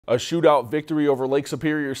A shootout victory over Lake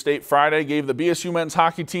Superior State Friday gave the BSU men's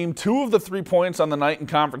hockey team 2 of the 3 points on the night in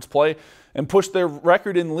conference play and pushed their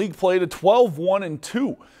record in league play to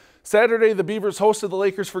 12-1-2. Saturday, the Beavers hosted the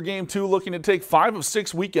Lakers for Game 2, looking to take 5 of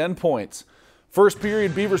 6 weekend points. First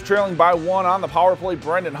period, Beavers trailing by 1 on the power play.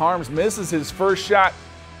 Brendan Harms misses his first shot,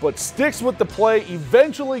 but sticks with the play,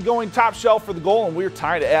 eventually going top shelf for the goal, and we're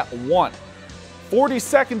tied at 1. 40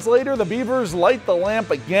 seconds later, the Beavers light the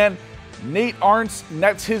lamp again. Nate Arntz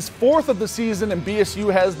nets his 4th of the season, and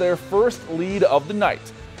BSU has their first lead of the night.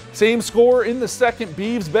 Same score in the second.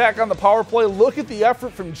 Beavs back on the power play. Look at the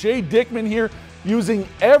effort from Jay Dickman here, using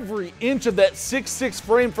every inch of that 6'6"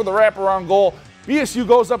 frame for the wraparound goal. BSU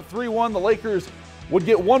goes up 3-1. The Lakers would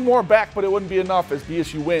get one more back, but it wouldn't be enough as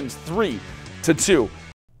BSU wins 3-2.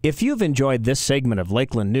 If you've enjoyed this segment of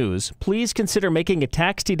Lakeland News, please consider making a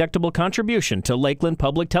tax-deductible contribution to Lakeland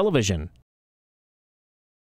Public Television.